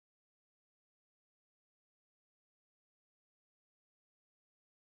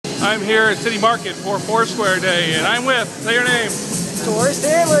I'm here at City Market for Four Square Day, and I'm with, say your name. Tori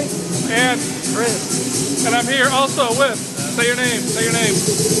Stanley. And Chris. And I'm here also with, say your name,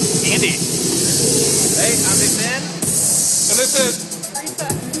 Andy. Hey, I'm Big Ben. And this is? Teresa.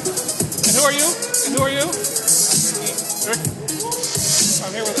 And who are you? And who are you? Rick.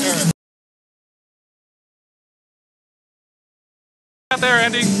 I'm here with Eric. Out there,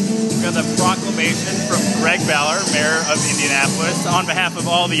 Andy. We got the proclamation from Greg Ballard, Mayor of Indianapolis, on behalf of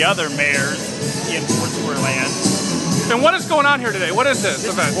all the other mayors in Four Square land. And what is going on here today? What is this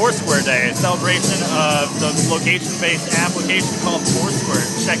event? Four Square Day, a celebration of the location-based application called Four Square.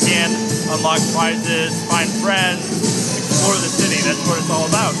 Check in, unlock prizes, find friends, explore the city. That's what it's all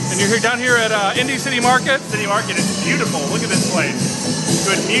about. And you're here down here at Indy City Market? City Market is beautiful. Look at this place.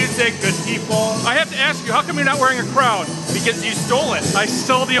 Good music, good people. I have to ask you, how come you're not wearing a crown? Because you stole it. I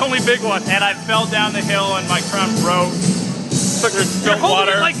stole the only big one. And I fell down the hill and my crown broke. You're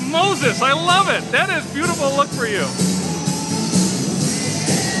holding it like Moses. I love it. That is beautiful look for you.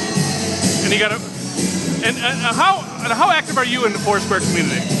 And you got to. And how active are you in the Four Square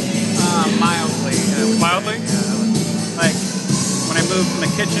community? Mildly. Mildly? Like when I moved from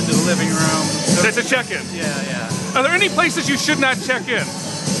the kitchen to the living room. That's a check-in. Yeah. Are there any places you should not check in?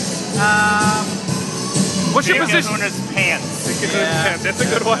 What's your position? Owner's pants. That's a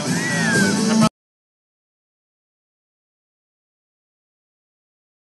good one.